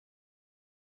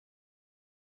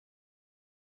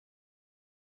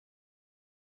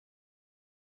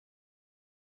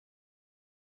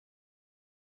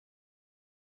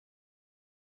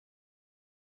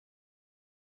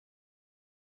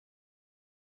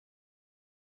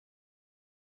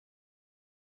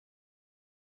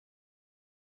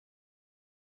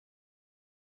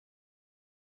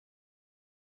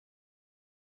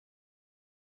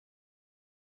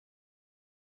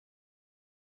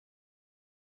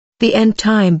The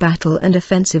End-Time Battle and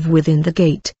Offensive Within the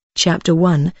Gate, Chapter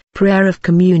 1, Prayer of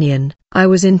Communion. I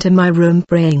was into my room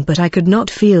praying, but I could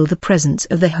not feel the presence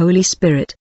of the Holy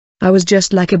Spirit. I was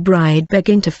just like a bride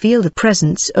begging to feel the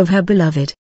presence of her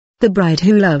beloved. The bride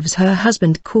who loves her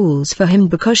husband calls for him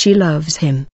because she loves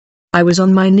him. I was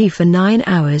on my knee for 9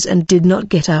 hours and did not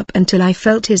get up until I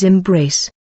felt his embrace.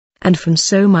 And from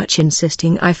so much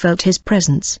insisting I felt his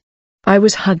presence. I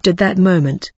was hugged at that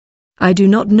moment. I do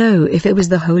not know if it was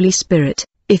the Holy Spirit.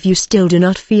 If you still do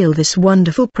not feel this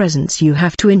wonderful presence, you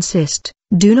have to insist.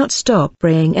 Do not stop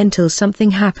praying until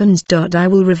something happens. I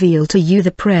will reveal to you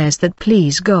the prayers that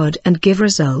please God and give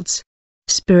results.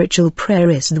 Spiritual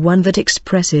prayer is the one that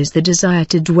expresses the desire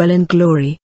to dwell in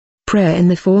glory. Prayer in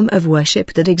the form of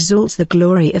worship that exalts the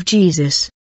glory of Jesus.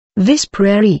 This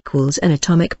prayer equals an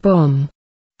atomic bomb.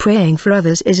 Praying for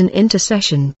others is an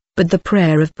intercession, but the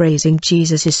prayer of praising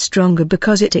Jesus is stronger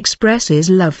because it expresses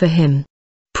love for him.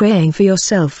 Praying for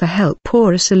yourself for help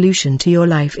or a solution to your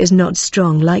life is not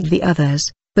strong like the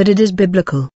others, but it is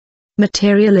biblical.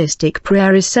 Materialistic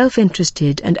prayer is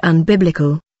self-interested and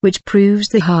unbiblical, which proves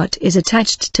the heart is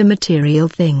attached to material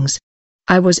things.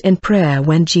 I was in prayer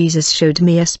when Jesus showed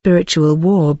me a spiritual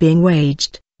war being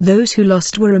waged. Those who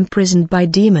lost were imprisoned by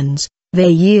demons. They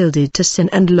yielded to sin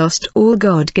and lost all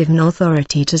God-given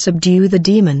authority to subdue the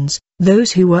demons.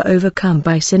 Those who were overcome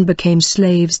by sin became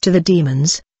slaves to the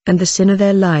demons, and the sin of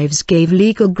their lives gave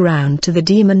legal ground to the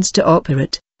demons to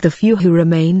operate. The few who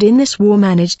remained in this war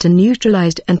managed to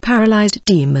neutralize and paralyze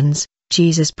demons.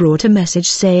 Jesus brought a message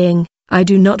saying, I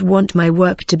do not want my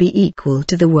work to be equal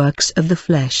to the works of the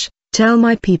flesh. Tell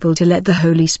my people to let the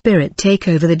Holy Spirit take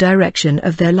over the direction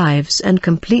of their lives and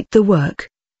complete the work.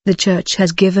 The church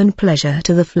has given pleasure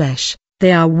to the flesh.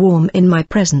 They are warm in my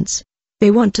presence.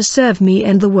 They want to serve me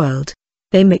and the world.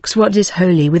 They mix what is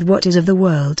holy with what is of the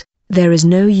world. There is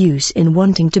no use in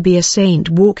wanting to be a saint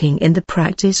walking in the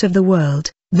practice of the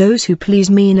world. Those who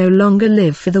please me no longer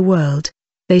live for the world.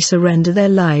 They surrender their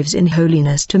lives in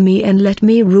holiness to me and let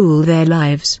me rule their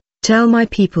lives. Tell my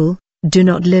people, do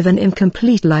not live an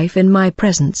incomplete life in my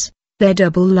presence. Their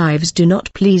double lives do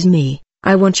not please me.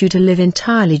 I want you to live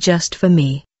entirely just for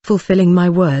me, fulfilling my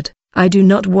word. I do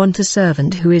not want a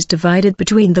servant who is divided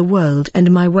between the world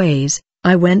and my ways.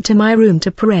 I went to my room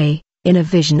to pray. In a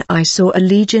vision I saw a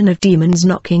legion of demons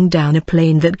knocking down a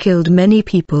plane that killed many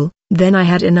people. Then I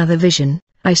had another vision.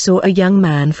 I saw a young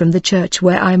man from the church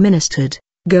where I ministered,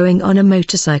 going on a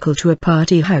motorcycle to a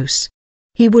party house.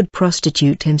 He would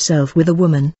prostitute himself with a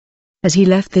woman. As he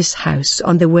left this house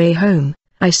on the way home,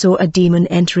 I saw a demon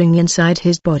entering inside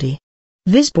his body.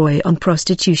 This boy on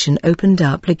prostitution opened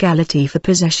up legality for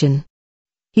possession.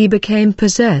 He became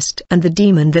possessed, and the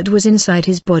demon that was inside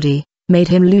his body made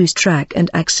him lose track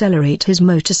and accelerate his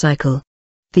motorcycle.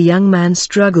 The young man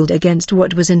struggled against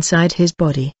what was inside his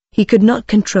body. He could not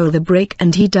control the brake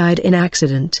and he died in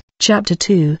accident. Chapter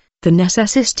 2, The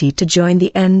Necessity to Join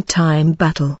the End-Time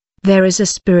Battle. There is a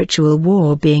spiritual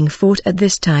war being fought at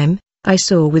this time. I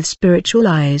saw with spiritual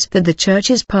eyes that the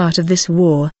church is part of this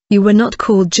war. You were not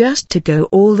called just to go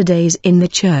all the days in the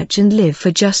church and live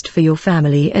for your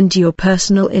family and your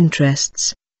personal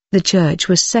interests. The church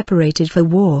was separated for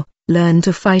war. Learn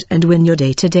to fight and win your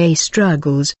day-to-day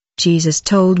struggles. Jesus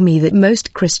told me that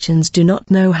most Christians do not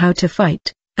know how to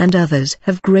fight, and others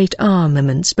have great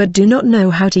armaments but do not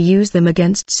know how to use them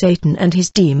against Satan and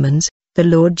his demons. The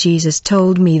Lord Jesus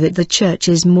told me that the church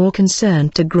is more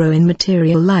concerned to grow in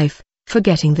material life,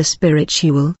 forgetting the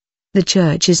spiritual. The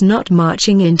church is not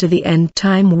marching into the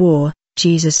end-time war.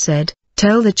 Jesus said,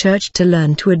 tell the church to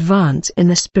learn to advance in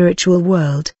the spiritual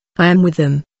world. I am with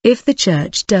them. If the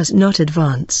church does not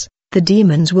advance, the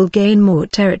demons will gain more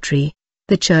territory.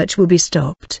 The church will be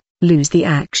stopped, lose the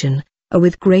action, or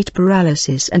with great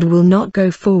paralysis and will not go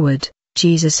forward.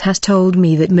 Jesus has told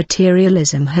me that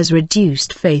materialism has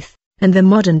reduced faith, and the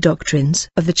modern doctrines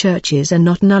of the churches are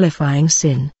not nullifying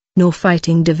sin, nor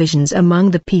fighting divisions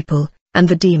among the people, and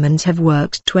the demons have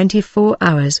worked 24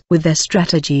 hours with their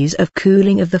strategies of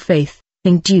cooling of the faith,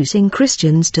 inducing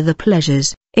Christians to the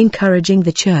pleasures, encouraging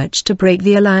the church to break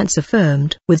the alliance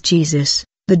affirmed with Jesus.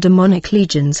 The demonic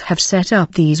legions have set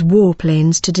up these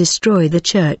warplanes to destroy the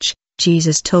church.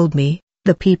 Jesus told me,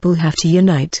 the people have to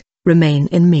unite, remain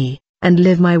in me, and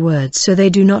live my words so they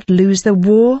do not lose the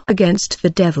war against the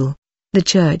devil. The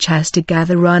church has to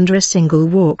gather under a single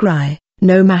war cry,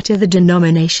 no matter the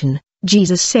denomination.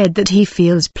 Jesus said that he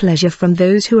feels pleasure from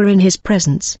those who are in his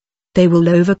presence. They will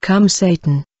overcome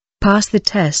Satan, pass the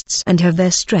tests and have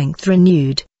their strength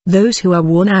renewed. Those who are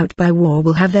worn out by war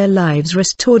will have their lives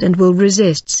restored and will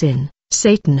resist sin.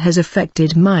 Satan has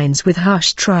affected minds with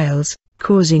harsh trials,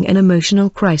 causing an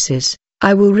emotional crisis.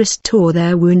 I will restore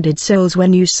their wounded souls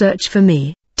when you search for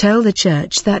me. Tell the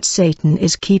church that Satan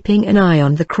is keeping an eye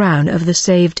on the crown of the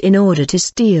saved in order to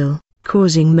steal,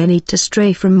 causing many to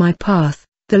stray from my path.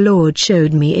 The Lord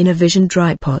showed me in a vision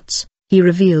dry pots. He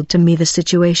revealed to me the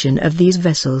situation of these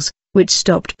vessels, which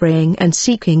stopped praying and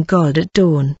seeking God at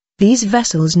dawn. These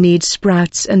vessels need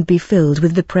sprouts and be filled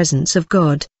with the presence of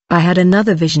God. I had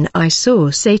another vision. I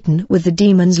saw Satan with the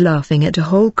demons laughing at a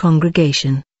whole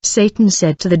congregation. Satan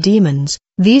said to the demons,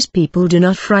 "These people do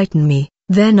not frighten me."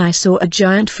 Then I saw a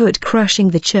giant foot crushing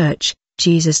the church.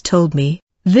 Jesus told me,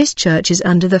 this church is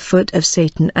under the foot of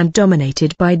Satan and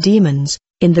dominated by demons.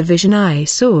 In the vision I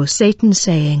saw Satan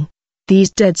saying,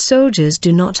 "These dead soldiers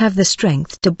do not have the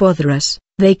strength to bother us.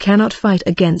 They cannot fight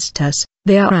against us.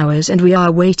 They are ours and we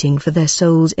are waiting for their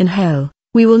souls in hell.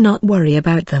 We will not worry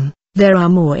about them. There are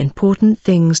more important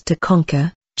things to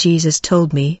conquer." Jesus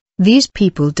told me, these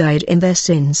people died in their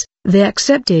sins. They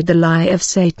accepted the lie of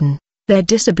Satan. Their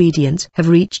disobedience have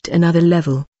reached another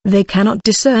level. They cannot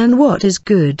discern what is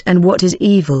good and what is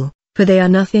evil, for they are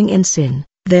nothing in sin.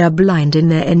 They are blind in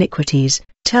their iniquities.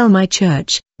 Tell my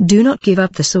church, do not give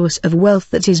up the source of wealth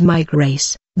that is my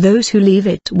grace. Those who leave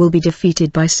it will be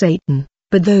defeated by Satan,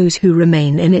 but those who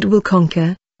remain in it will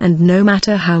conquer, and no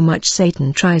matter how much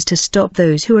Satan tries to stop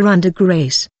those who are under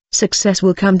grace, success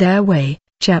will come their way.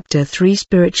 Chapter 3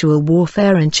 Spiritual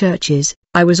Warfare in Churches.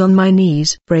 I was on my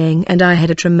knees praying and I had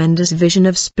a tremendous vision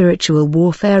of spiritual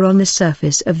warfare on the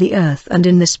surface of the earth and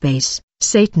in the space.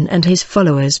 Satan and his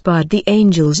followers barred the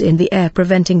angels in the air,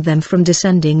 preventing them from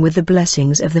descending with the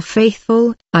blessings of the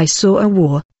faithful. I saw a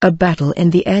war, a battle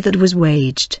in the air that was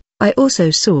waged. I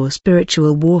also saw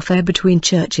spiritual warfare between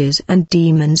churches and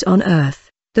demons on earth.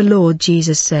 The Lord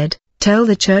Jesus said, "Tell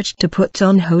the church to put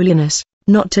on holiness,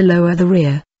 not to lower the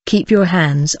rear. Keep your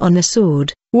hands on the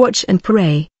sword. Watch and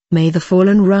pray. May the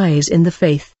fallen rise in the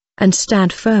faith, and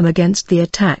stand firm against the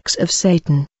attacks of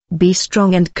Satan. Be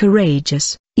strong and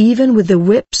courageous, even with the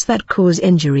whips that cause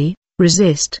injury.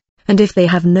 Resist, and if they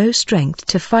have no strength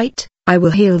to fight, I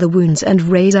will heal the wounds and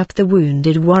raise up the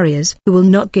wounded warriors who will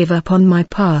not give up on my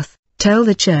path." Tell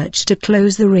the church to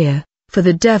close the rear, for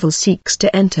the devil seeks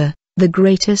to enter. The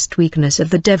greatest weakness of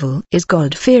the devil is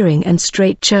God-fearing and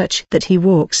straight church, that he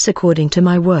walks according to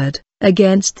my word.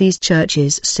 Against these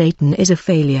churches Satan is a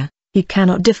failure. He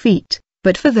cannot defeat,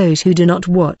 but for those who do not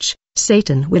watch,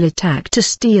 Satan will attack to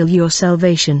steal your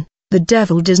salvation. The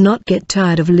devil does not get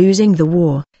tired of losing the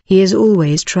war. He is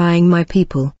always trying my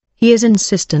people. He is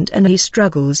insistent and he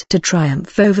struggles to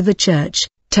triumph over the church.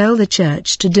 Tell the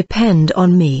church to depend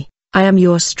on me. I am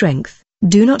your strength.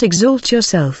 Do not exalt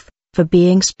yourself, for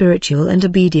being spiritual and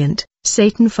obedient,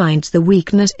 Satan finds the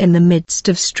weakness in the midst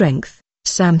of strength.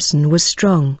 Samson was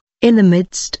strong. In the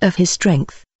midst of his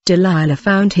strength, Delilah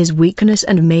found his weakness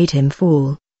and made him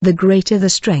fall. The greater the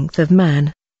strength of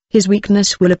man, his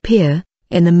weakness will appear.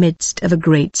 In the midst of a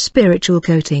great spiritual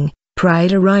coating,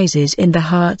 pride arises in the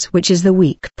heart, which is the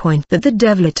weak point that the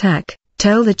devil attack.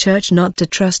 Tell the church not to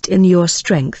trust in your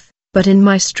strength, but in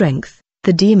my strength.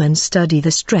 The demons study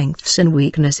the strengths and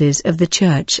weaknesses of the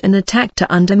church and attack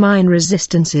to undermine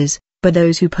resistances, but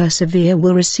those who persevere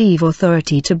will receive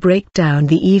authority to break down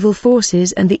the evil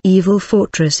forces, and the evil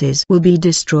fortresses will be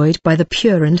destroyed by the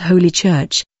pure and holy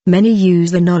church. Many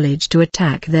use the knowledge to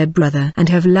attack their brother and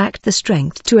have lacked the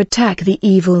strength to attack the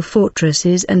evil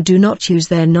fortresses and do not use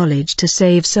their knowledge to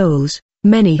save souls.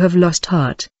 Many have lost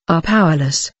heart, are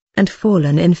powerless, and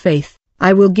fallen in faith.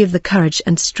 I will give the courage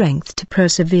and strength to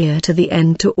persevere to the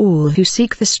end to all who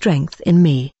seek the strength in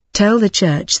me. Tell the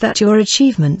church that your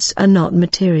achievements are not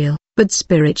material, but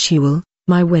spiritual.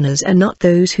 My winners are not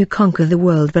those who conquer the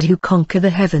world but who conquer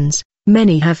the heavens.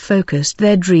 Many have focused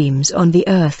their dreams on the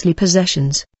earthly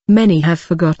possessions. Many have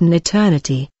forgotten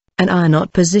eternity, and are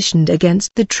not positioned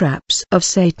against the traps of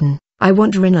Satan. I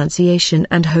want renunciation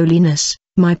and holiness.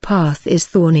 My path is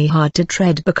thorny, hard to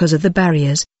tread because of the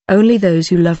barriers. Only those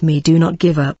who love me do not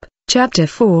give up. Chapter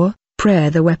 4 Prayer,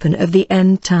 the weapon of the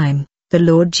end time. The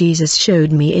Lord Jesus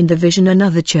showed me in the vision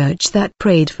another church that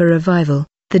prayed for revival.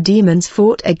 The demons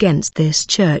fought against this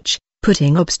church,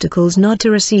 putting obstacles not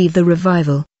to receive the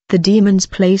revival. The demons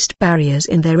placed barriers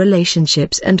in their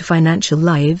relationships and financial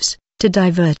lives, to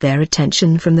divert their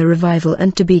attention from the revival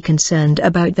and to be concerned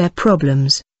about their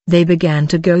problems. They began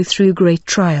to go through great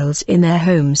trials in their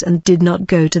homes and did not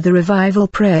go to the revival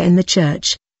prayer in the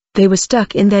church. They were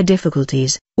stuck in their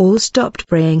difficulties, all stopped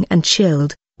praying and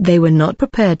chilled. They were not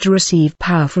prepared to receive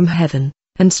power from heaven,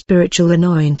 and spiritual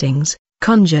anointings.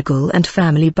 Conjugal and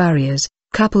family barriers,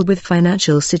 coupled with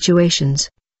financial situations,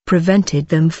 prevented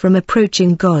them from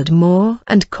approaching God more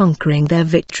and conquering their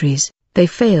victories. They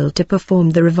failed to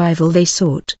perform the revival they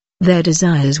sought. Their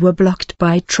desires were blocked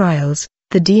by trials.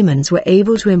 The demons were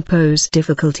able to impose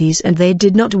difficulties and they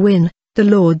did not win. The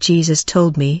Lord Jesus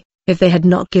told me, if they had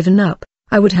not given up,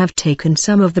 I would have taken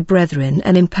some of the brethren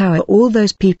and empower all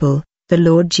those people. The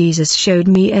Lord Jesus showed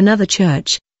me another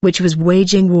church, which was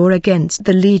waging war against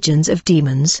the legions of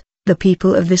demons. The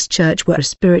people of this church were a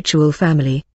spiritual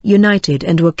family, united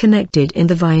and were connected in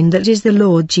the vine that is the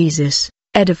Lord Jesus,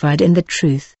 edified in the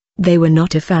truth. They were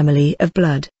not a family of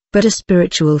blood, but a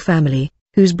spiritual family,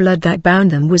 whose blood that bound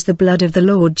them was the blood of the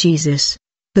Lord Jesus.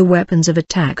 The weapons of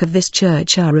attack of this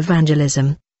church are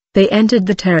evangelism. They entered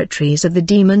the territories of the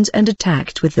demons and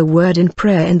attacked with the word and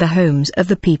prayer in the homes of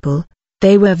the people.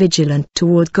 They were vigilant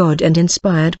toward God and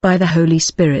inspired by the Holy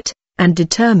Spirit, and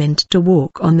determined to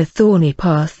walk on the thorny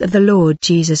path of the Lord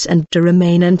Jesus and to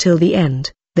remain until the end.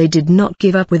 They did not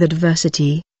give up with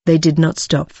adversity. They did not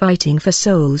stop fighting for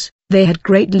souls. They had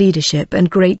great leadership and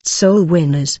great soul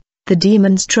winners. The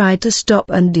demons tried to stop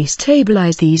and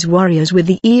destabilize these warriors with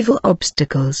the evil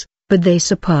obstacles, but they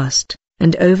surpassed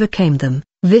and overcame them.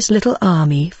 This little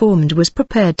army formed was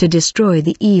prepared to destroy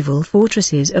the evil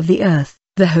fortresses of the earth.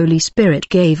 The Holy Spirit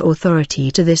gave authority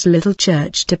to this little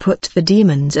church to put the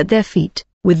demons at their feet.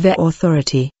 With their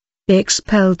authority, they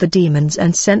expelled the demons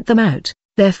and sent them out.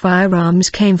 Their firearms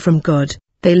came from God.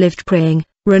 They lived praying,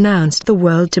 renounced the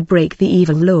world to break the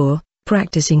evil law,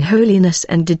 practicing holiness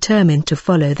and determined to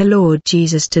follow the Lord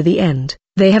Jesus to the end.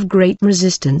 They have great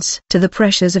resistance to the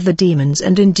pressures of the demons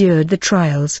and endured the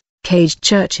trials. Caged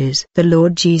churches. The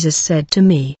Lord Jesus said to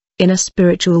me, in a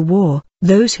spiritual war,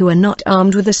 those who are not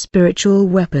armed with the spiritual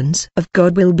weapons of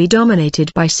God will be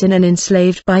dominated by sin and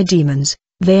enslaved by demons.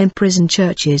 They imprison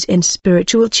churches in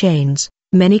spiritual chains.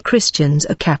 Many Christians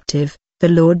are captive. The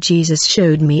Lord Jesus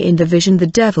showed me in the vision the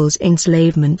devil's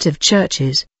enslavement of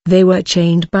churches. They were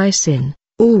chained by sin.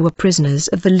 All were prisoners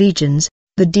of the legions.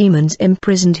 The demons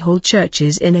imprisoned whole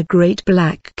churches in a great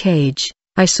black cage.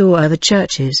 I saw other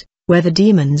churches, where the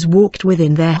demons walked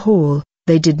within their hall.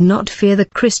 They did not fear the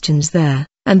Christians there,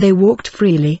 and they walked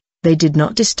freely. They did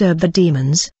not disturb the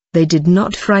demons. They did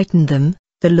not frighten them.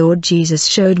 The Lord Jesus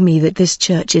showed me that this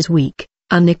church is weak,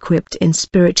 unequipped in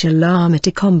spiritual armor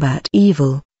to combat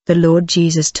evil. The Lord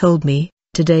Jesus told me,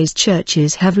 today's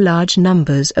churches have large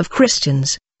numbers of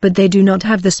Christians, but they do not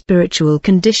have the spiritual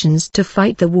conditions to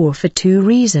fight the war for two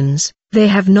reasons. They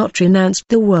have not renounced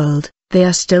the world. They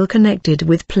are still connected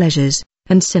with pleasures,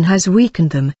 and sin has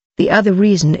weakened them. The other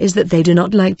reason is that they do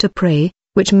not like to pray,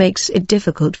 which makes it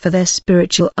difficult for their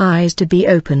spiritual eyes to be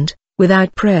opened.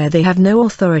 Without prayer they have no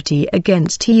authority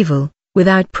against evil.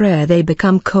 Without prayer they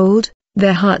become cold,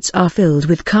 their hearts are filled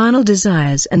with carnal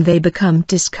desires and they become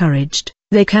discouraged.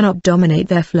 They cannot dominate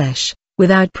their flesh.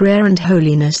 Without prayer and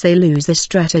holiness they lose the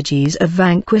strategies of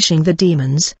vanquishing the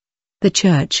demons. The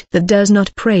church that does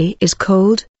not pray is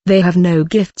cold. They have no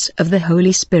gifts of the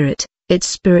Holy Spirit. Its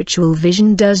spiritual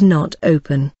vision does not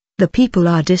open. The people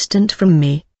are distant from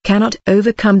me, cannot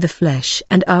overcome the flesh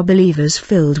and are believers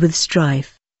filled with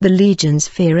strife. The legions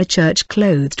fear a church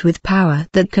clothed with power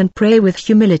that can pray with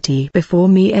humility before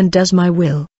me and does my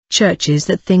will. Churches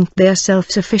that think they are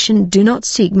self-sufficient do not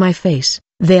seek my face.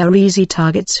 They are easy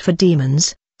targets for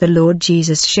demons. The Lord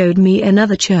Jesus showed me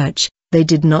another church. They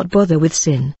did not bother with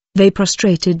sin. They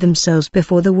prostrated themselves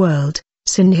before the world.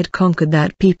 Sin had conquered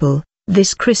that people.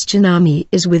 This Christian army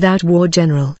is without war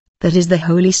general. That is the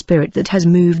Holy Spirit that has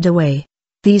moved away.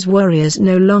 These warriors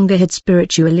no longer had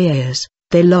spiritual ears.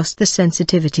 They lost the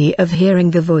sensitivity of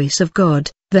hearing the voice of God.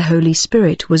 The Holy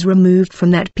Spirit was removed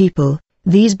from that people.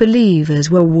 These believers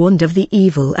were warned of the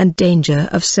evil and danger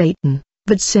of Satan,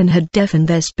 but sin had deafened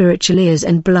their spiritual ears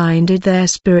and blinded their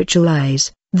spiritual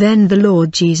eyes. Then the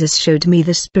Lord Jesus showed me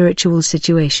the spiritual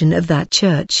situation of that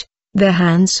church. Their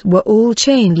hands were all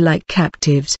chained like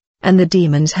captives, and the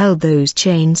demons held those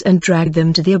chains and dragged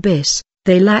them to the abyss.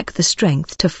 They lacked the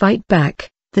strength to fight back.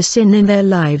 The sin in their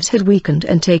lives had weakened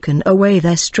and taken away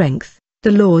their strength.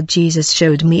 The Lord Jesus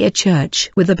showed me a church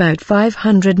with about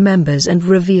 500 members and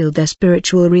revealed their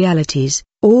spiritual realities.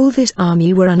 All this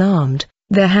army were unarmed,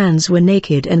 their hands were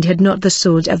naked and had not the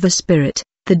sword of the Spirit.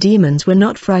 The demons were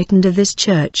not frightened of this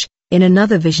church. In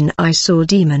another vision I saw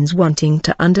demons wanting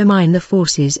to undermine the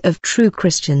forces of true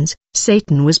Christians.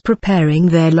 Satan was preparing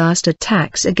their last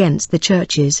attacks against the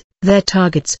churches. Their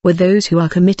targets were those who are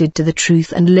committed to the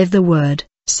truth and live the word.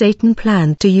 Satan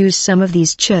planned to use some of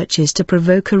these churches to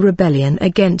provoke a rebellion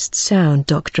against sound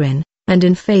doctrine, and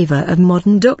in favor of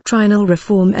modern doctrinal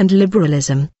reform and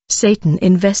liberalism. Satan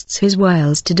invests his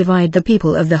wiles to divide the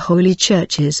people of the holy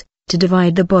churches, to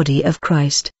divide the body of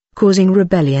Christ, causing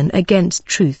rebellion against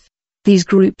truth. These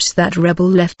groups that rebel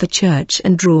left the church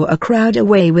and draw a crowd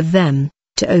away with them,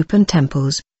 to open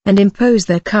temples, and impose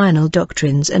their carnal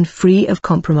doctrines and free of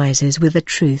compromises with the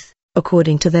truth,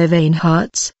 according to their vain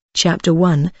hearts. Chapter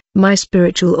 1, My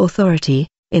Spiritual Authority.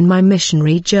 In my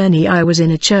missionary journey I was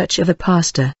in a church of a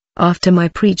pastor. After my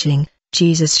preaching,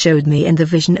 Jesus showed me in the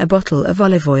vision a bottle of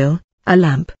olive oil, a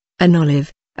lamp, an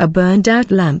olive, a burned-out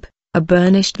lamp, a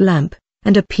burnished lamp,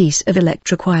 and a piece of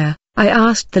electric wire. I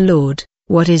asked the Lord,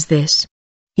 "What is this?"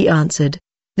 He answered,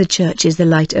 "The church is the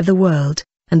light of the world,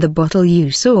 and the bottle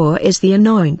you saw is the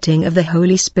anointing of the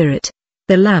Holy Spirit.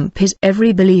 The lamp is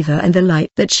every believer, and the light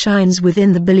that shines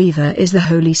within the believer is the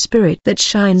Holy Spirit that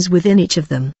shines within each of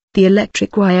them. The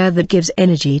electric wire that gives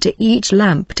energy to each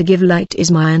lamp to give light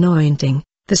is my anointing.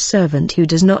 The servant who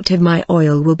does not have my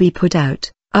oil will be put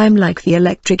out. I am like the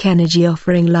electric energy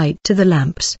offering light to the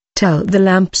lamps. Tell the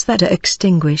lamps that are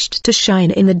extinguished to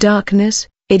shine in the darkness.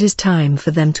 It is time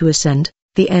for them to ascend.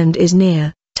 The end is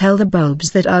near. Tell the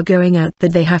bulbs that are going out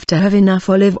that they have to have enough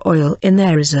olive oil in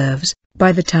their reserves.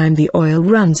 By the time the oil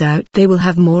runs out they will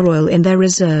have more oil in their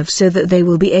reserves so that they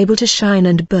will be able to shine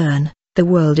and burn. The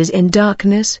world is in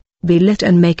darkness. Be lit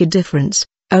and make a difference.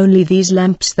 Only these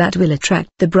lamps that will attract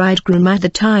the bridegroom at the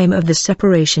time of the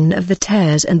separation of the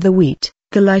tares and the wheat.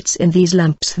 The lights in these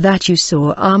lamps that you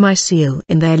saw are my seal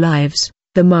in their lives,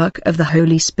 the mark of the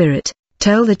Holy Spirit.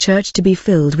 Tell the church to be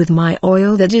filled with my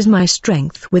oil, that is my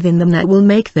strength within them that will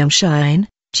make them shine."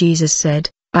 Jesus said,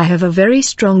 "I have a very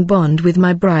strong bond with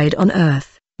my bride on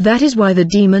earth. That is why the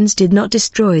demons did not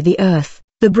destroy the earth.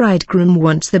 The bridegroom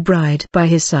wants the bride by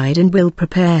his side and will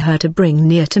prepare her to bring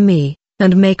near to me,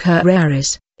 and make her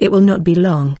heirs. It will not be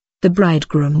long. The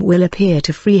bridegroom will appear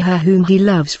to free her whom he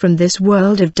loves from this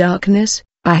world of darkness.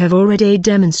 I have already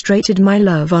demonstrated my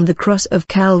love on the cross of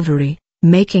Calvary,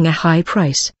 making a high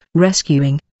price,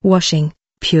 rescuing, washing,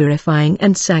 purifying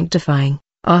and sanctifying.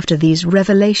 After these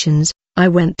revelations, I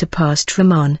went to Pastor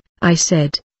Ramon. I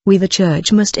said, "We the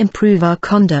church must improve our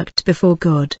conduct before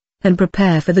God, and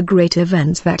prepare for the great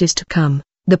events that is to come."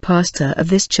 The pastor of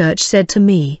this church said to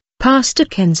me, "Pastor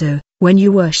Kenzo, when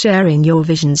you were sharing your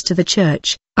visions to the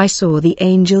church, I saw the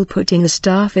angel putting a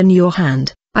staff in your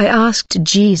hand. I asked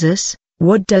Jesus,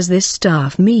 'What does this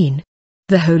staff mean?'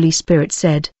 The Holy Spirit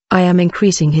said, 'I am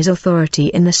increasing his authority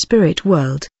in the spirit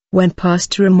world.' When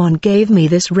Pastor Ramon gave me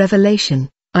this revelation,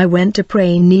 I went to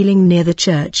pray kneeling near the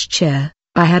church chair.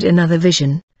 I had another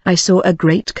vision. I saw a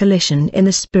great collision in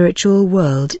the spiritual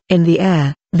world. In the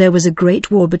air, there was a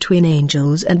great war between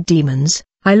angels and demons.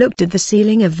 I looked at the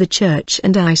ceiling of the church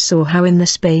and I saw how in the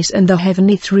space and the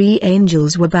heavenly 3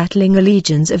 angels were battling the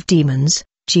legions of demons.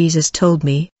 Jesus told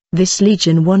me, this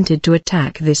legion wanted to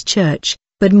attack this church,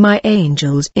 but my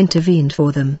angels intervened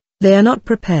for them. They are not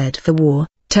prepared for war.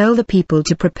 Tell the people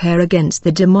to prepare against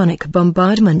the demonic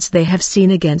bombardments they have seen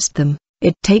against them.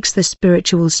 It takes the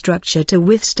spiritual structure to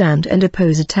withstand and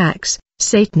oppose attacks.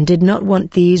 Satan did not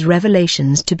want these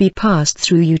revelations to be passed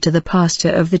through you to the pastor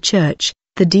of the church.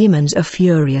 The demons are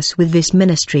furious with this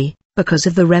ministry, because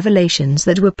of the revelations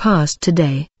that were passed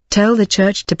today. Tell the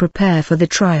church to prepare for the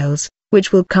trials,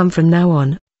 which will come from now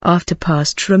on. After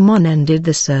Pastor Ramon ended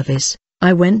the service,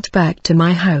 I went back to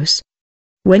my house.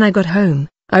 When I got home,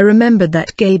 I remembered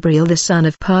that Gabriel the son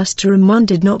of Pastor Ramon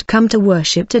did not come to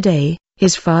worship today.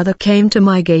 His father came to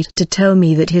my gate to tell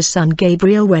me that his son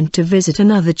Gabriel went to visit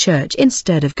another church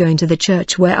instead of going to the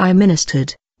church where I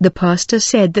ministered. The pastor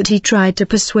said that he tried to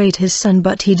persuade his son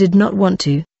but he did not want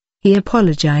to. He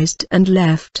apologized and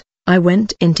left. I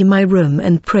went into my room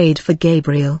and prayed for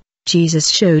Gabriel. Jesus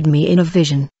showed me in a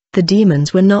vision. The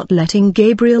demons were not letting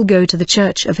Gabriel go to the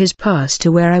church of his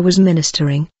pastor where I was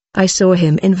ministering. I saw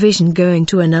him in vision going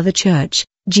to another church.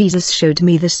 Jesus showed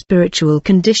me the spiritual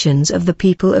conditions of the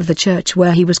people of the church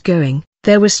where he was going.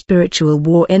 There was spiritual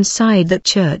war inside that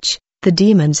church. The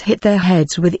demons hit their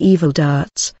heads with evil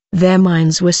darts. Their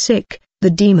minds were sick.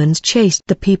 The demons chased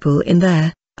the people in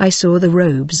there. I saw the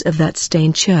robes of that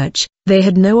stained church. They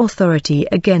had no authority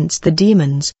against the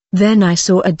demons. Then I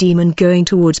saw a demon going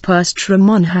towards Pastor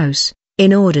Ramon's house,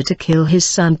 in order to kill his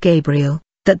son Gabriel.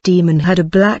 That demon had a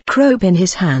black rope in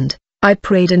his hand. I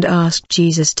prayed and asked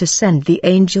Jesus to send the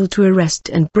angel to arrest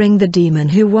and bring the demon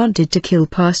who wanted to kill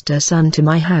Pastor's son to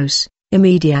my house.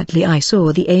 Immediately I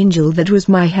saw the angel that was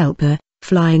my helper,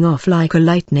 flying off like a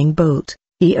lightning bolt.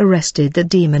 He arrested the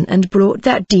demon and brought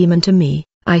that demon to me.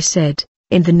 I said,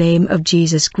 "In the name of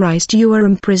Jesus Christ, you are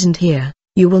imprisoned here.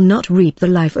 You will not reap the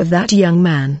life of that young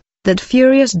man." That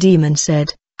furious demon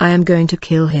said, "I am going to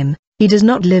kill him. He does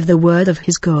not live the word of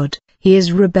his God. He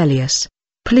is rebellious.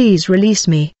 Please release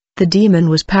me." The demon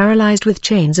was paralyzed with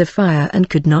chains of fire and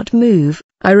could not move.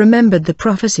 I remembered the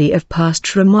prophecy of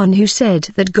Pastor Ramon who said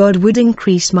that God would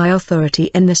increase my authority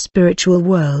in the spiritual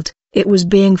world. It was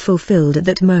being fulfilled at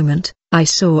that moment. I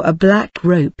saw a black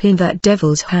rope in that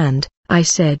devil's hand. I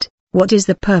said, "What is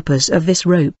the purpose of this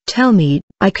rope? Tell me."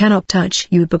 "I cannot touch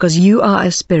you because you are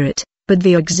a spirit, but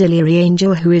the auxiliary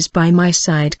angel who is by my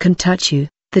side can touch you."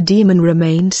 The demon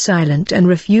remained silent and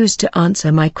refused to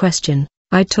answer my question.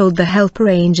 I told the helper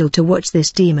angel to watch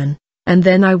this demon, and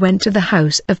then I went to the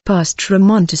house of Pastor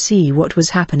Ramon to see what was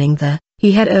happening there.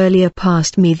 He had earlier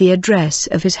passed me the address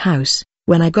of his house.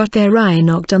 When I got there I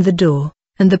knocked on the door,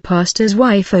 and the pastor's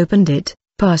wife opened it.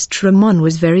 Pastor Ramon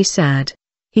was very sad.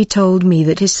 He told me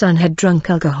that his son had drunk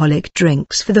alcoholic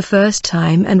drinks for the first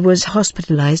time and was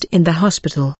hospitalized in the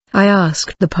hospital. I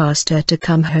asked the pastor to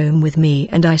come home with me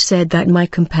and I said that my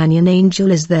companion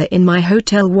angel is there in my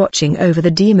hotel watching over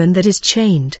the demon that is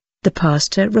chained. The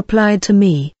pastor replied to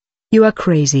me, "You are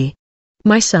crazy.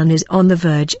 My son is on the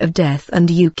verge of death and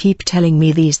you keep telling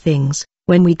me these things."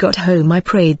 When we got home I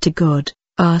prayed to God,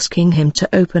 asking him to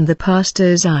open the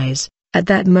pastor's eyes. At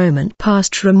that moment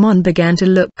Pastor Ramon began to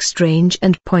look strange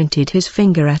and pointed his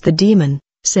finger at the demon,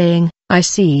 saying, "I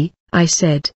see." I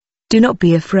said, "Do not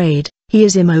be afraid, he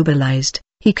is immobilized,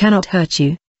 he cannot hurt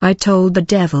you." I told the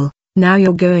devil, "Now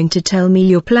you're going to tell me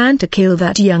your plan to kill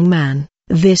that young man."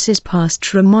 This is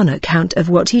Pastor Ramon's account of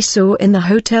what he saw in the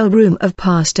hotel room of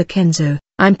Pastor Kenzo.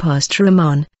 I'm Pastor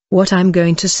Ramon. What I'm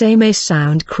going to say may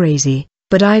sound crazy,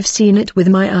 but I've seen it with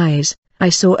my eyes. I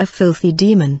saw a filthy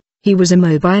demon. He was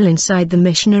immobile inside the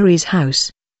missionary's house.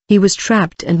 He was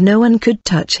trapped and no one could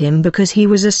touch him because he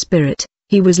was a spirit.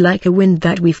 He was like a wind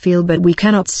that we feel but we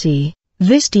cannot see.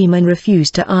 This demon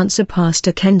refused to answer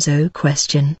Pastor Kenzo's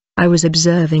question. I was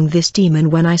observing this demon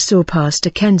when I saw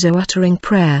Pastor Kenzo uttering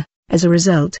prayer. As a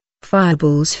result,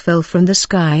 fireballs fell from the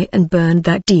sky and burned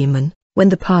that demon. When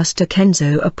the Pastor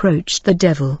Kenzo approached the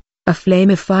devil, a flame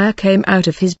of fire came out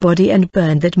of his body and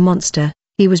burned that monster.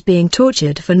 He was being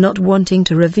tortured for not wanting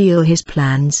to reveal his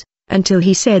plans, until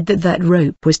he said that that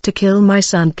rope was to kill my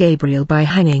son Gabriel by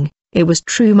hanging. It was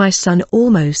true, my son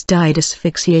almost died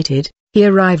asphyxiated. He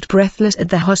arrived breathless at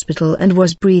the hospital and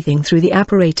was breathing through the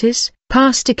apparatus.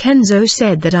 Pastor Kenzo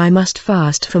said that I must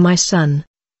fast for my son.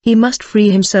 He must free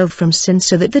himself from sin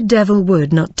so that the devil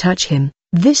would not touch him.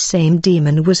 This same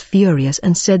demon was furious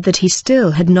and said that he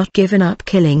still had not given up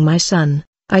killing my son.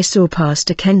 I saw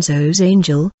Pastor Kenzo's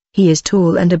angel. He is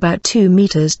tall and about 2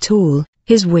 meters tall,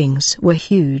 his wings were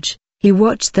huge. He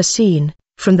watched the scene.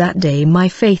 From that day my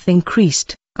faith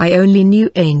increased. I only knew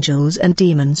angels and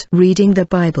demons reading the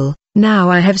Bible. Now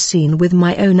I have seen with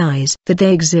my own eyes that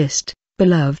they exist.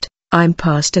 Beloved, I'm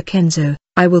Pastor Kenzo.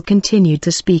 I will continue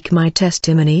to speak my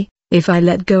testimony. If I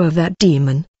let go of that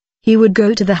demon, he would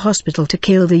go to the hospital to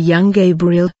kill the young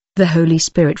Gabriel. The Holy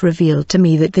Spirit revealed to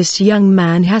me that this young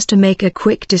man has to make a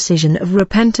quick decision of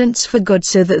repentance for God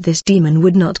so that this demon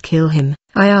would not kill him.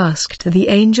 I asked the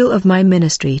angel of my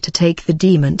ministry to take the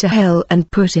demon to hell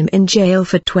and put him in jail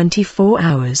for 24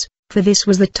 hours, for this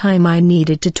was the time I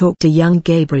needed to talk to young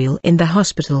Gabriel in the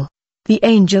hospital. The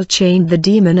angel chained the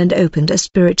demon and opened a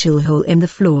spiritual hole in the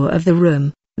floor of the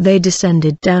room. They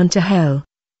descended down to hell.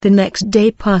 The next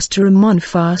day Pastor Ramon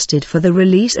fasted for the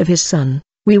release of his son.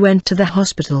 We went to the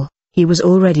hospital. He was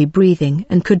already breathing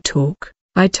and could talk.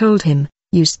 I told him,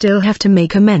 "You still have to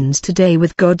make amends today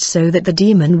with God so that the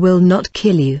demon will not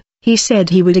kill you." He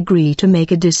said he would agree to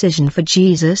make a decision for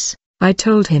Jesus. I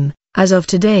told him, "As of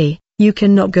today, you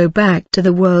cannot go back to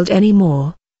the world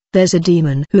anymore. There's a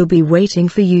demon who'll be waiting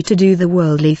for you to do the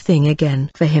worldly thing again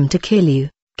for him to kill you."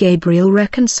 Gabriel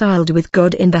reconciled with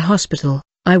God in the hospital.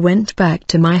 I went back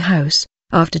to my house.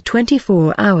 After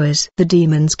 24 hours the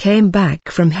demons came back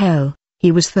from hell.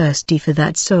 He was thirsty for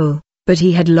that soul, but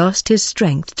he had lost his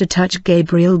strength to touch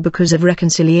Gabriel because of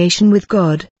reconciliation with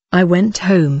God. I went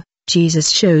home. Jesus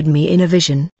showed me in a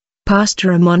vision Pastor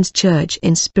Ramon's church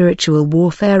in spiritual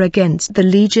warfare against the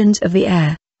legions of the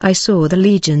air. I saw the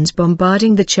legions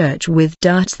bombarding the church with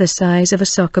darts the size of a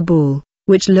soccer ball,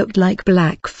 which looked like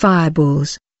black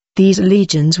fireballs. These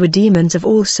legions were demons of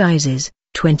all sizes,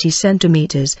 20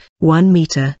 centimeters, 1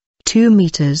 meter, 2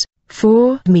 meters,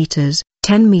 4 meters,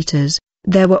 10 meters.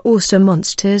 There were also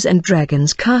monsters and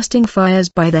dragons casting fires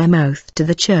by their mouth to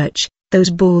the church.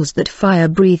 Those balls that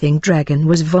fire-breathing dragon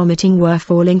was vomiting were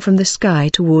falling from the sky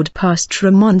toward Pastor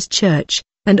Ramon's church,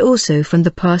 and also from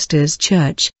the pastor's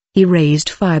church. He raised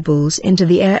fireballs into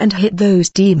the air and hit those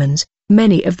demons.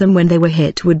 Many of them when they were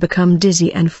hit would become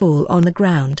dizzy and fall on the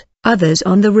ground, others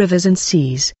on the rivers and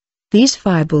seas. These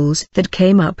fireballs that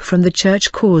came up from the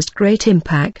church caused great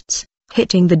impacts,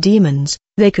 hitting the demons.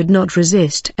 They could not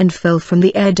resist and fell from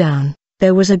the air down.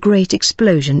 There was a great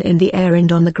explosion in the air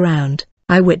and on the ground.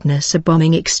 I witnessed a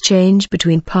bombing exchange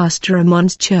between Pastor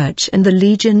Ramon's church and the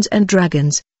legions and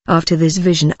dragons. After this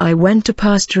vision I went to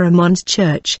Pastor Amon's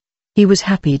church. He was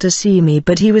happy to see me,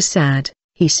 but he was sad.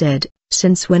 He said,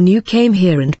 "Since when you came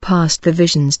here and passed the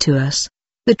visions to us,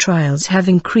 the trials have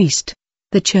increased."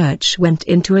 The church went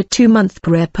into a 2-month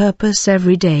prayer purpose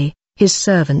every day. His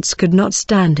servants could not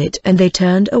stand it and they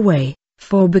turned away.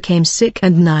 4 became sick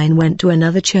and 9 went to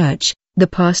another church. The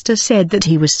pastor said that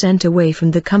he was sent away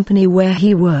from the company where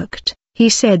he worked. He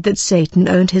said that Satan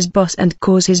owned his boss and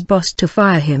caused his boss to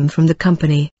fire him from the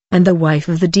company, and the wife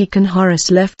of the deacon Horace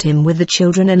left him with the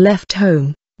children and left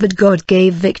home. But God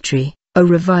gave victory, a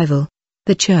revival.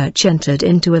 The church entered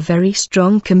into a very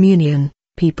strong communion.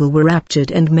 People were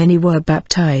raptured and many were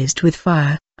baptized with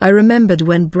fire. I remembered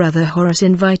when Brother Horace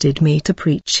invited me to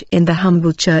preach in the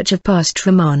humble church of Pastor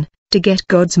Amon, to get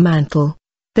God's mantle.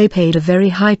 They paid a very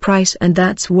high price, and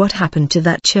that's what happened to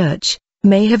that church.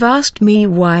 May have asked me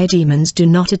why demons do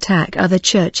not attack other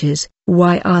churches,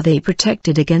 why are they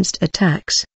protected against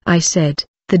attacks? I said,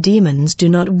 the demons do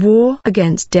not war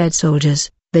against dead soldiers,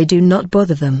 they do not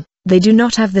bother them, they do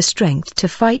not have the strength to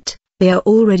fight, they are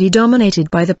already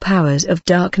dominated by the powers of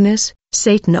darkness.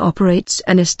 Satan operates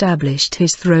and established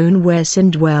his throne where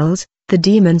sin dwells. The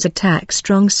demons attack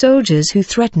strong soldiers who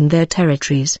threaten their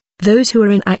territories, those who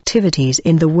are in activities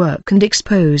in the work and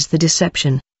expose the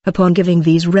deception. Upon giving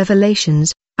these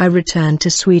revelations, I returned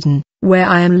to Sweden, where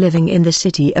I am living in the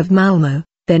city of Malmö.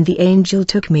 Then the angel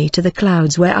took me to the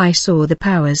clouds where I saw the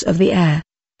powers of the air.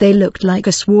 They looked like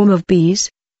a swarm of bees.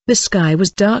 The sky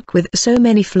was dark with so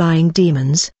many flying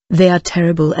demons. They are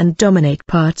terrible and dominate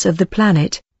parts of the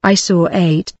planet. I saw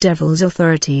 8 devils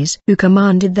authorities who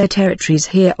commanded their territories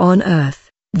here on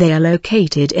earth. They are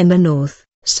located in the north,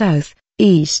 south,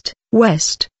 east,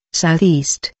 west,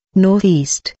 southeast,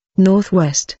 northeast,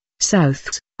 northwest,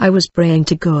 south. I was praying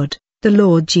to God. The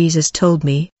Lord Jesus told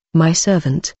me, "My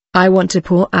servant, I want to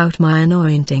pour out my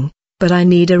anointing, but I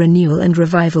need a renewal and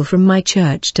revival from my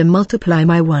church to multiply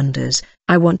my wonders.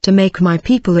 I want to make my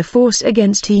people a force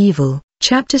against evil."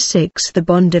 Chapter 6 The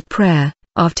Bond of Prayer.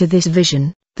 After this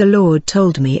vision, the Lord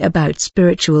told me about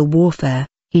spiritual warfare.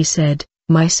 He said,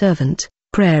 "My servant,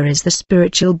 prayer is the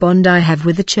spiritual bond I have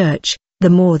with the church. The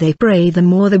more they pray, the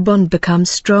more the bond becomes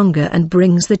stronger and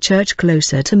brings the church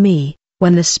closer to me.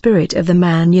 When the spirit of the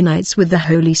man unites with the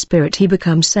Holy Spirit, he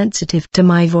becomes sensitive to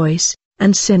my voice,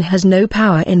 and sin has no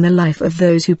power in the life of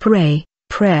those who pray.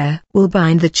 Prayer will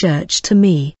bind the church to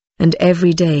me, and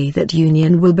every day that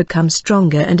union will become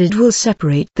stronger and it will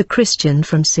separate the Christian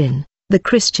from sin. The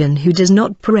Christian who does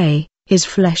not pray, his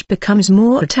flesh becomes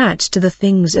more attached to the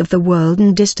things of the world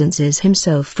and distances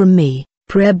himself from me.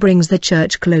 Prayer brings the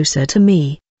church closer to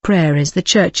me. Prayer is the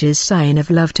church's sign of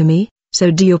love to me, so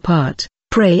do your part.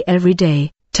 Pray every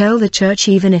day. Tell the church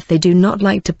even if they do not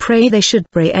like to pray, they should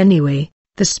pray anyway.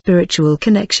 The spiritual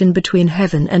connection between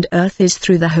heaven and earth is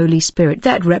through the Holy Spirit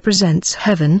that represents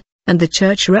heaven, and the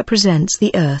church represents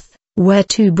the earth. Where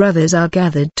 2 brothers are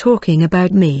gathered talking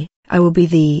about me, I will be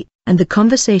thee, and the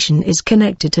conversation is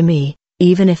connected to me.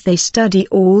 Even if they study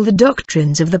all the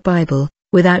doctrines of the Bible,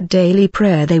 without daily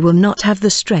prayer they will not have the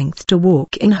strength to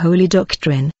walk in holy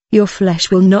doctrine. Your flesh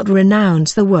will not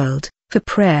renounce the world, for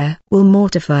prayer will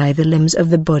mortify the limbs of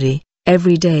the body.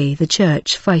 Every day the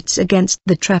church fights against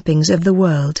the trappings of the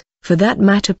world. For that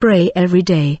matter, pray every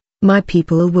day. My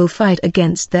people will fight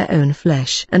against their own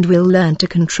flesh and will learn to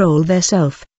control their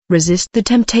self. Resist the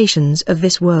temptations of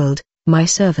this world. My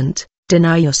servant,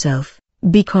 deny yourself.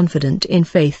 Be confident in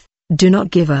faith. Do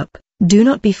not give up. Do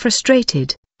not be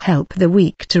frustrated. Help the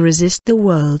weak to resist the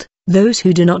world. Those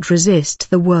who do not resist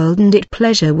the world and its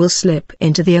pleasure will slip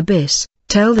into the abyss.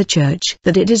 Tell the church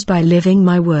that it is by living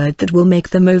my word that will make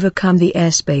them overcome the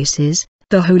air spaces.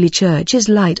 The Holy Church is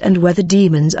light, and where the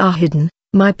demons are hidden,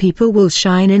 my people will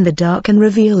shine in the dark and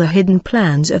reveal the hidden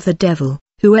plans of the devil.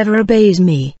 Whoever obeys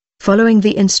me, following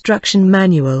the instruction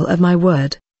manual of my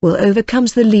word, will overcome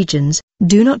the legions.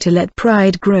 Do not let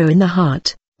pride grow in the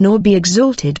heart, nor be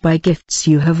exalted by gifts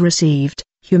you have received.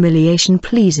 Humiliation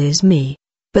pleases me,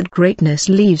 but greatness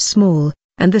leaves small,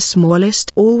 and the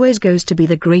smallest always goes to be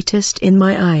the greatest in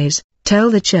my eyes.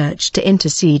 Tell the church to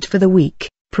intercede for the weak.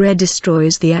 Prayer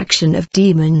destroys the action of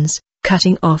demons,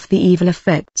 cutting off the evil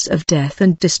effects of death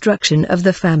and destruction of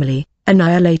the family,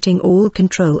 annihilating all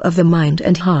control of the mind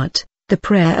and heart. The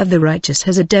prayer of the righteous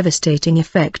has a devastating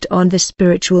effect on the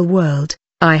spiritual world.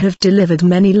 I have delivered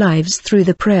many lives through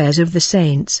the prayers of the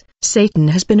saints. Satan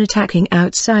has been attacking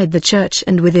outside the church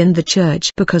and within the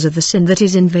church because of the sin that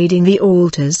is invading the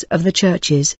altars of the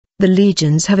churches. The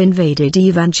legions have invaded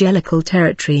evangelical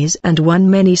territories and won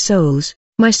many souls.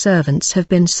 My servants have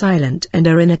been silent and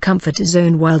are in a comfort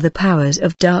zone while the powers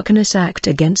of darkness act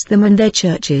against them and their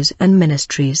churches and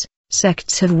ministries.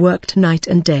 Sects have worked night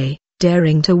and day,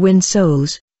 daring to win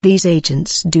souls. These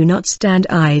agents do not stand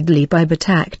idly by but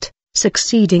act,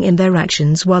 succeeding in their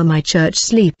actions while my church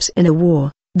sleeps in a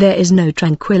war. There is no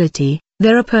tranquility,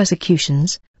 there are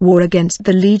persecutions. War against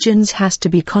the legions has to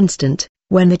be constant.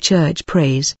 When the church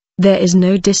prays, there is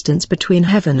no distance between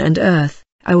heaven and earth.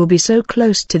 I will be so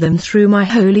close to them through my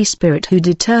Holy Spirit who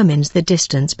determines the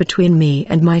distance between me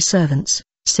and my servants.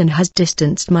 Sin has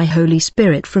distanced my Holy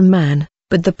Spirit from man,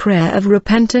 but the prayer of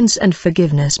repentance and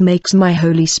forgiveness makes my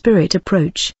Holy Spirit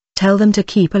approach. Tell them to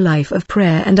keep a life of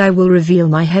prayer and I will reveal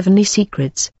my heavenly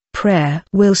secrets. Prayer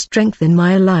will strengthen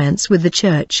my alliance with the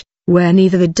church, where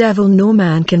neither the devil nor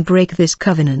man can break this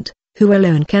covenant. Who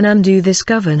alone can undo this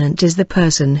covenant is the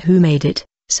person who made it.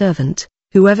 Servant,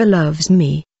 whoever loves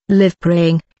me, live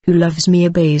praying, who loves me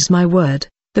obeys my word.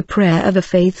 The prayer of a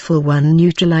faithful one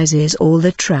neutralizes all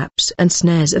the traps and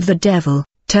snares of the devil.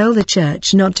 Tell the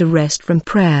church not to rest from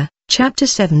prayer. Chapter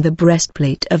 7 The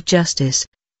Breastplate of Justice.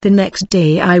 The next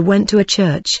day I went to a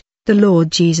church. The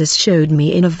Lord Jesus showed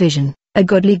me in a vision, a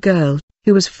godly girl,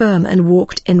 who was firm and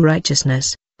walked in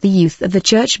righteousness. The youth of the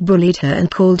church bullied her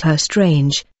and called her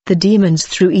strange. The demons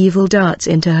threw evil darts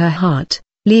into her heart,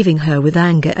 leaving her with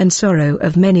anger and sorrow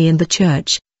of many in the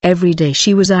church. Every day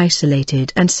she was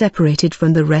isolated and separated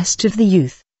from the rest of the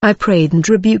youth. I prayed and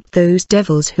rebuked those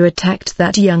devils who attacked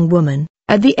that young woman.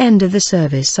 At the end of the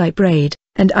service I prayed,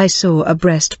 and I saw a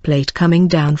breastplate coming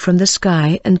down from the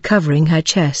sky and covering her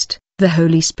chest. The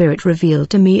Holy Spirit revealed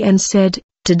to me and said,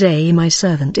 "Today my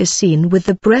servant is seen with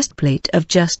the breastplate of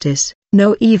justice.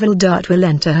 No evil dart will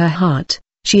enter her heart.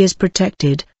 She is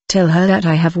protected. Tell her that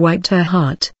I have wiped her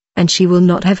heart, and she will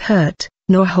not have hurt,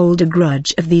 nor hold a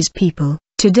grudge of these people.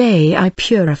 Today I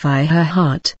purify her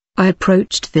heart." I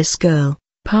approached this girl,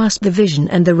 past the vision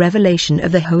and the revelation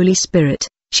of the Holy Spirit.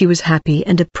 She was happy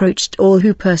and approached all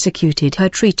who persecuted her,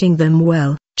 treating them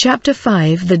well. Chapter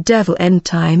 5 The Devil End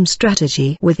Time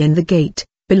Strategy. Within the gate,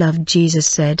 beloved Jesus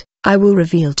said, "I will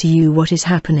reveal to you what is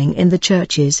happening in the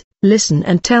churches. Listen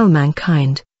and tell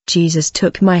mankind." Jesus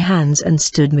took my hands and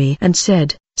stood me and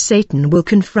said, "Satan will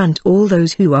confront all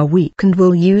those who are weak and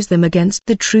will use them against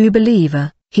the true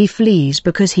believer. He flees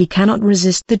because he cannot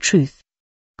resist the truth."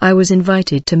 I was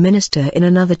invited to minister in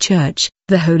another church.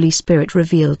 The Holy Spirit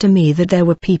revealed to me that there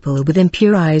were people with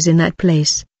impure eyes in that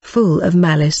place, full of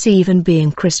malice, even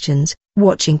being Christians,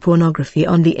 watching pornography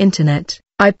on the internet.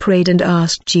 I prayed and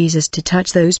asked Jesus to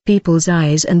touch those people's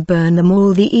eyes and burn them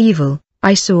all the evil.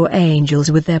 I saw angels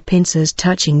with their pincers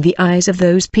touching the eyes of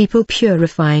those people,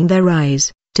 purifying their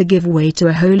eyes, to give way to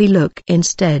a holy look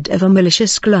instead of a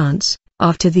malicious glance.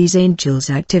 After these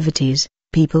angels' activities,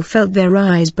 people felt their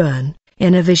eyes burn.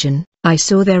 In a vision, I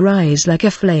saw their eyes like a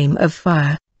flame of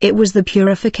fire. It was the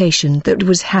purification that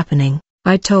was happening.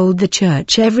 I told the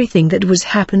church everything that was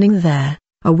happening there.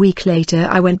 A week later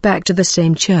I went back to the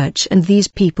same church and these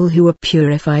people who were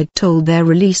purified told their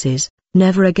releases.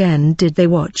 Never again did they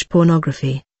watch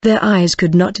pornography. Their eyes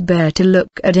could not bear to look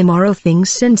at immoral things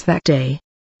since that day.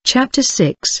 Chapter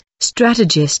 6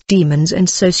 Strategist Demons and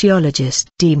Sociologist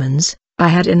Demons. I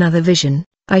had another vision.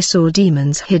 I saw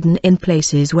demons hidden in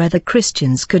places where the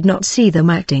Christians could not see them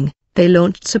acting. They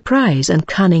launched surprise and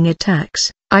cunning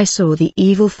attacks. I saw the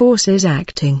evil forces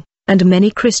acting, and many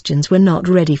Christians were not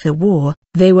ready for war.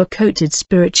 They were coated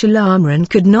spiritual armor and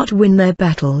could not win their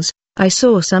battles. I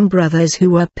saw some brothers who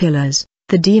were pillars.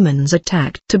 The demons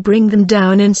attacked to bring them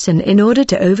down in sin in order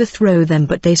to overthrow them,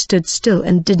 but they stood still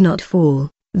and did not fall.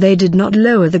 They did not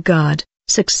lower the guard,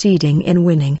 succeeding in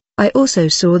winning. I also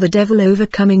saw the devil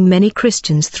overcoming many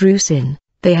Christians through sin.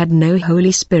 They had no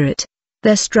Holy Spirit.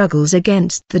 Their struggles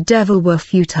against the devil were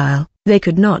futile. They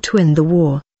could not win the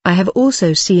war. I have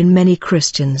also seen many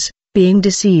Christians being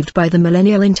deceived by the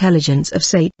millennial intelligence of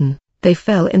Satan. They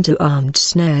fell into armed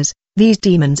snares. These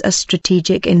demons are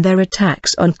strategic in their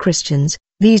attacks on Christians.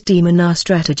 These demons are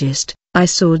strategist. I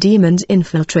saw demons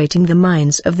infiltrating the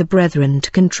minds of the brethren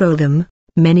to control them.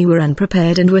 Many were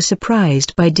unprepared and were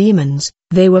surprised by demons.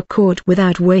 They were caught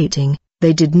without waiting.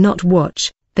 They did not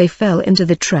watch. They fell into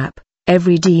the trap.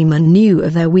 Every demon knew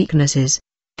of their weaknesses.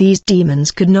 These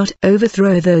demons could not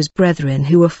overthrow those brethren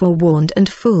who were forewarned and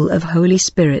full of Holy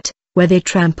Spirit. Where they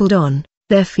trampled on,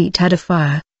 their feet had a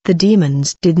fire. The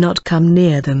demons did not come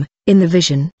near them. In the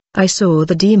vision, I saw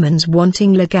the demons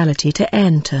wanting legality to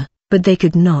enter, but they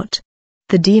could not.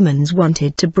 The demons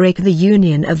wanted to break the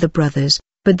union of the brothers,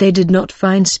 but they did not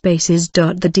find spaces.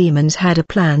 The demons had a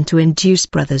plan to induce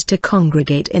brothers to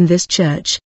congregate in this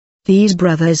church. These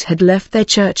brothers had left their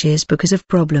churches because of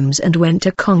problems and went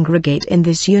to congregate in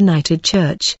this united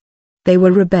church. They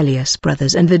were rebellious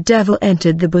brothers and the devil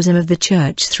entered the bosom of the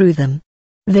church through them.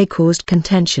 They caused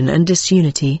contention and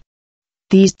disunity.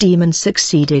 These demons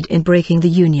succeeded in breaking the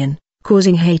union,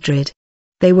 causing hatred.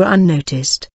 They were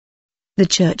unnoticed. The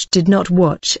church did not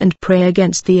watch and pray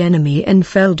against the enemy and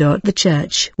fell. The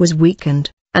church was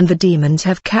weakened, and the demons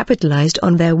have capitalized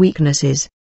on their weaknesses.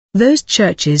 Those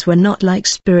churches were not like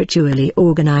spiritually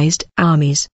organized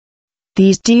armies.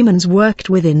 These demons worked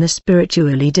within the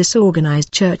spiritually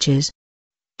disorganized churches.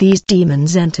 These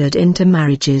demons entered into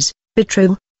marriages,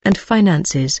 betrothal, and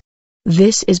finances.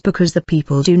 This is because the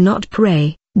people do not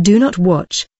pray, do not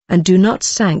watch, and do not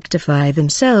sanctify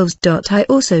themselves. I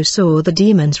also saw the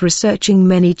demons researching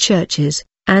many churches,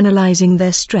 analyzing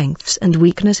their strengths and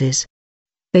weaknesses.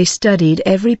 They studied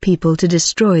every people to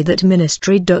destroy that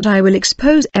ministry. I will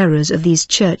expose errors of these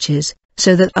churches,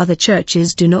 so that other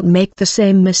churches do not make the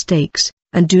same mistakes,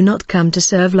 and do not come to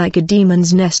serve like a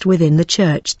demon's nest within the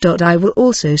church. I will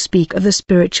also speak of the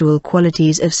spiritual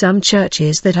qualities of some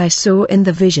churches that I saw in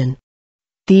the vision.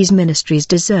 These ministries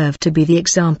deserve to be the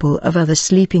example of other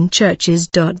sleeping churches.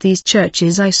 These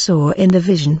churches I saw in the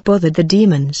vision bothered the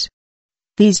demons.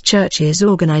 These churches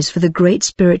organize for the great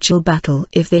spiritual battle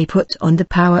if they put on the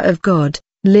power of God,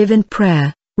 live in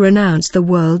prayer, renounce the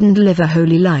world and live a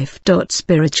holy life.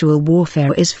 Spiritual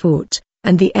warfare is fought,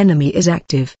 and the enemy is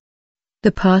active.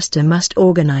 The pastor must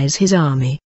organize his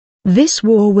army. This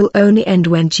war will only end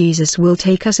when Jesus will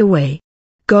take us away.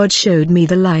 God showed me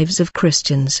the lives of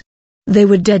Christians. They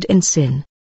were dead in sin.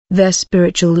 Their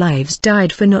spiritual lives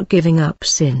died for not giving up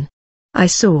sin. I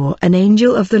saw an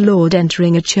angel of the Lord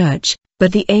entering a church,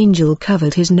 but the angel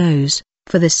covered his nose,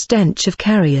 for the stench of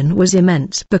carrion was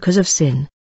immense because of sin.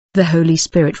 The Holy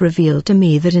Spirit revealed to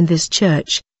me that in this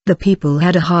church, the people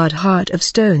had a hard heart of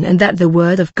stone and that the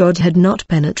word of God had not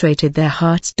penetrated their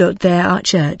hearts. There are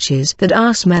churches that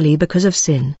are smelly because of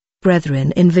sin.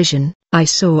 Brethren, in vision, I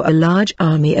saw a large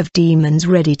army of demons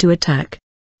ready to attack.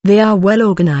 They are well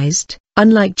organized,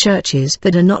 unlike churches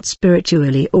that are not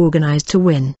spiritually organized to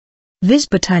win. This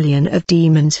battalion of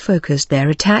demons focused their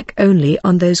attack only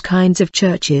on those kinds of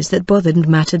churches that bothered and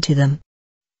mattered to them.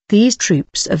 These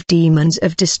troops of demons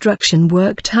of destruction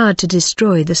worked hard to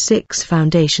destroy the 6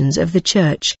 foundations of the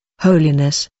church: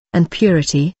 holiness, and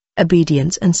purity,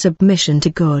 obedience and submission to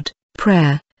God,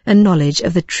 prayer, and knowledge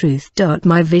of the truth.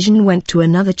 My vision went to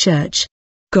another church.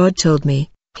 God told me,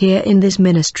 here in this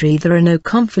ministry there are no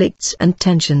conflicts and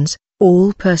tensions,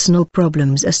 all personal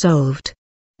problems are solved.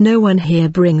 No one here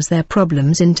brings their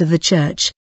problems into the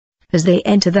church. As they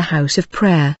enter the house of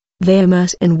prayer, they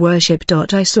immerse in worship.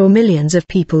 I saw millions of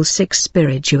people sick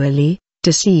spiritually,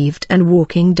 deceived and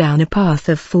walking down a path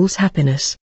of false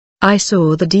happiness. I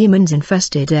saw the demons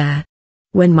infested air.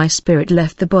 When my spirit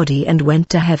left the body and went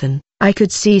to heaven, I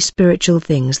could see spiritual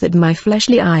things that my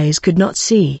fleshly eyes could not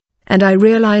see, and I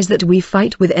realized that we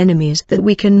fight with enemies that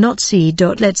we cannot see.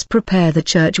 Let's prepare the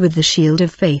church with the shield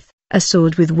of faith, a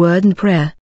sword with word and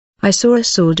prayer. I saw a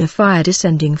sword of fire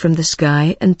descending from the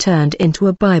sky and turned into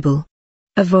a Bible.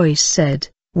 A voice said,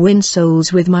 "Win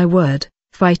souls with my word,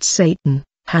 fight Satan,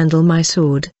 handle my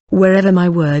sword, wherever my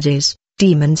word is,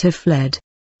 demons have fled."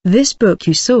 This book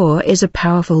you saw is a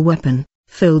powerful weapon,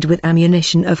 filled with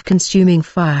ammunition of consuming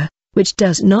fire, which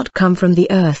does not come from the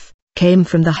earth, came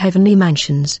from the heavenly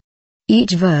mansions.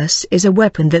 Each verse is a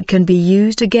weapon that can be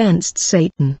used against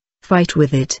Satan. Fight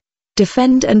with it.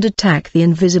 Defend and attack the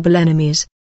invisible enemies.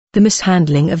 The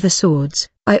mishandling of the swords.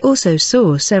 I also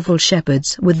saw several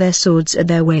shepherds with their swords at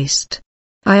their waist.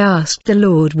 I asked the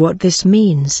Lord what this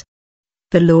means.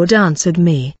 The Lord answered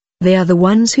me, "They are the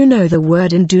ones who know the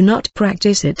word and do not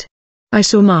practice it." I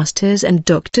saw masters and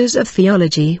doctors of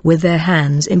theology with their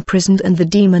hands imprisoned and the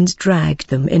demons dragged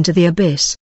them into the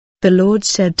abyss. The Lord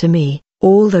said to me,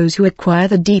 "All those who acquire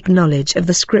the deep knowledge of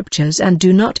the scriptures and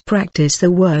do not practice the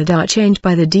word are chained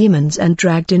by the demons and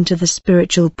dragged into the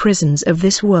spiritual prisons of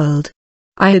this world.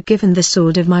 I have given the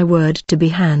sword of my word to be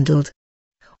handled.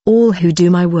 All who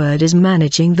do my word is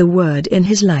managing the word in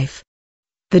his life.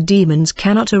 The demons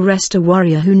cannot arrest a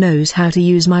warrior who knows how to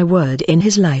use my word in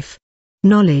his life.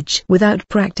 Knowledge without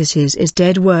practices is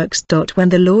dead works. When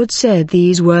the Lord said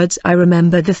these words, I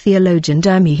remembered the theologian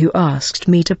Dami who asked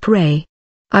me to pray.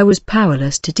 I was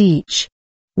powerless to teach.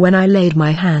 When I laid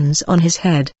my hands on his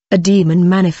head, a demon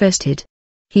manifested.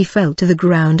 He fell to the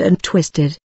ground and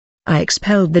twisted. I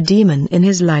expelled the demon in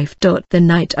his life. The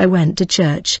night I went to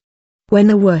church. When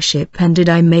the worship ended,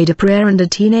 I made a prayer and a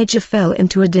teenager fell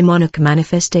into a demonic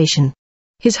manifestation.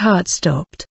 His heart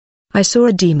stopped. I saw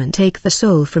a demon take the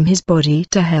soul from his body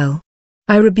to hell.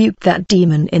 I rebuked that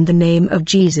demon in the name of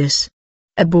Jesus.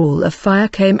 A ball of fire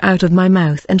came out of my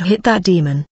mouth and hit that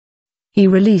demon. He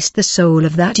released the soul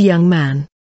of that young man.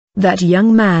 That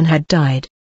young man had died.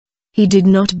 He did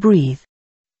not breathe.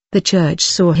 The church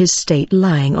saw his state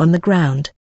lying on the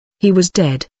ground. He was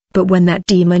dead, but when that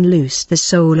demon loosed the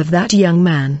soul of that young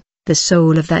man, the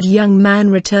soul of that young man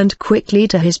returned quickly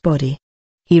to his body.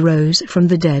 He rose from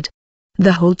the dead.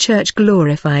 The whole church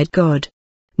glorified God.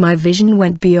 My vision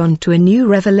went beyond to a new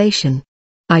revelation.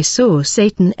 I saw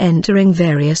Satan entering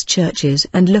various churches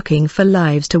and looking for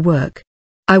lives to work.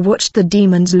 I watched the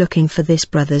demons looking for this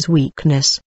brother's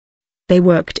weakness. They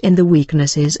worked in the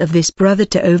weaknesses of this brother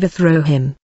to overthrow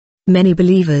him. Many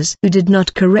believers who did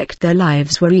not correct their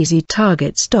lives were easy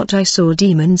targets. I saw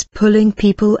demons pulling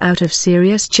people out of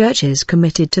serious churches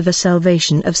committed to the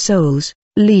salvation of souls,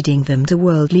 leading them to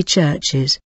worldly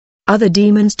churches. Other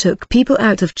demons took people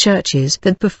out of churches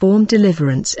that performed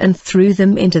deliverance and threw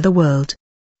them into the world.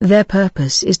 Their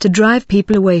purpose is to drive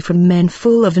people away from men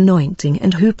full of anointing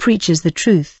and who preaches the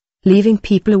truth, leaving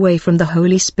people away from the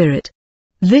Holy Spirit.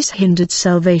 This hindered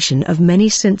salvation of many,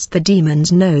 since the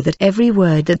demons know that every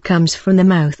word that comes from the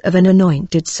mouth of an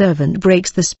anointed servant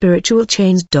breaks the spiritual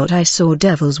chains. I saw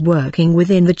devils working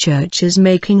within the churches,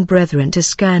 making brethren to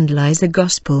scandalize the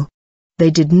gospel.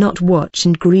 They did not watch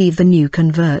and grieve the new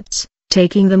converts,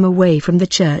 taking them away from the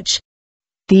church.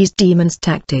 These demons'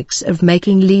 tactics of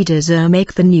making leaders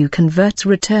make the new converts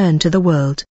return to the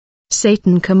world.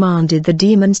 Satan commanded the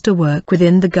demons to work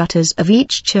within the gutters of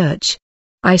each church.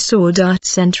 I saw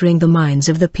darts entering the minds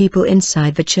of the people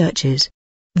inside the churches.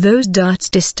 Those darts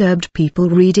disturbed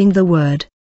people reading the word.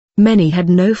 Many had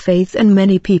no faith, and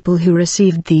many people who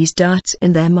received these darts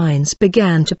in their minds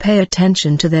began to pay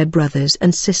attention to their brothers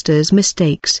and sisters'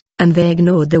 mistakes, and they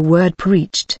ignored the word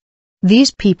preached.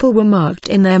 These people were marked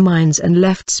in their minds and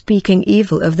left speaking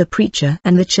evil of the preacher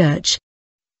and the church.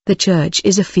 The church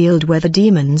is a field where the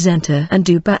demons enter and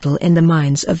do battle in the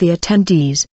minds of the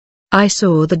attendees. I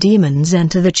saw the demons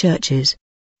enter the churches.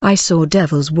 I saw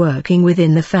devils working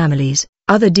within the families,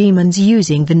 other demons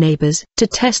using the neighbors to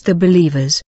test the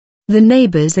believers. The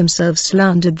neighbors themselves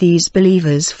slandered these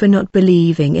believers for not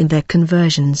believing in their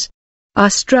conversions. Our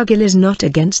struggle is not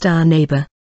against our neighbor.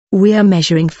 We are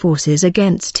measuring forces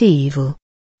against evil.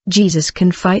 Jesus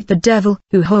can fight the devil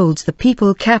who holds the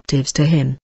people captives to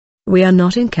him. We are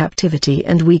not in captivity,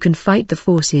 and we can fight the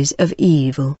forces of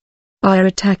evil. Our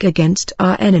attack against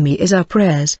our enemy is our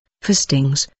prayers,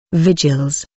 fastings,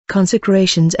 vigils,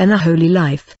 consecrations, and a holy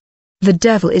life. The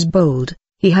devil is bold.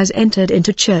 He has entered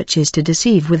into churches to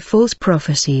deceive with false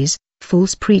prophecies,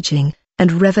 false preaching,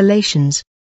 and revelations.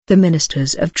 The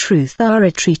ministers of truth are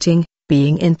retreating,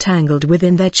 being entangled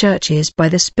within their churches by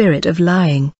the spirit of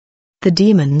lying. The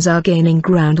demons are gaining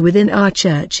ground within our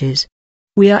churches.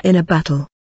 We are in a battle.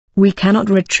 We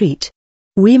cannot retreat.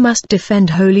 We must defend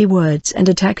holy words and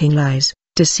attacking lies,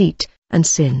 deceit, and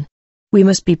sin. We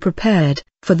must be prepared,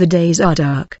 for the days are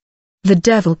dark. The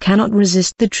devil cannot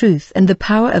resist the truth and the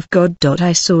power of God.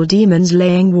 I saw demons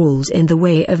laying walls in the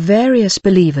way of various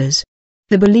believers.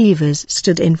 The believers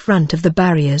stood in front of the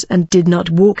barriers and did not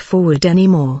walk forward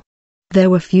anymore. There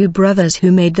were few brothers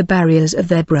who made the barriers of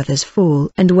their brothers fall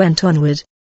and went onward.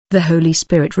 The Holy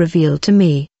Spirit revealed to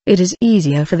me, it is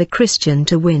easier for the Christian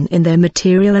to win in their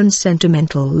material and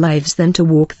sentimental lives than to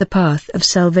walk the path of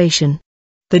salvation.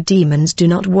 The demons do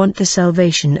not want the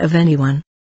salvation of anyone.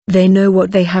 They know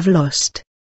what they have lost.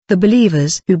 The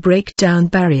believers who break down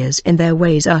barriers in their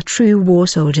ways are true war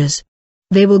soldiers.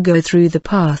 They will go through the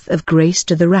path of grace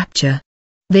to the rapture.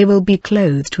 They will be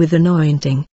clothed with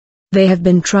anointing. They have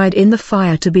been tried in the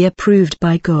fire to be approved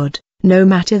by God, no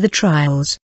matter the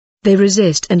trials. They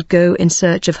resist and go in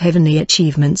search of heavenly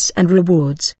achievements and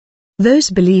rewards. Those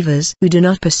believers who do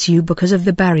not pursue because of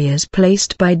the barriers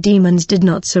placed by demons did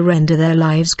not surrender their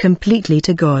lives completely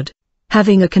to God,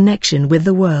 having a connection with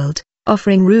the world,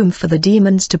 offering room for the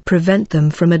demons to prevent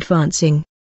them from advancing.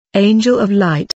 Angel of light,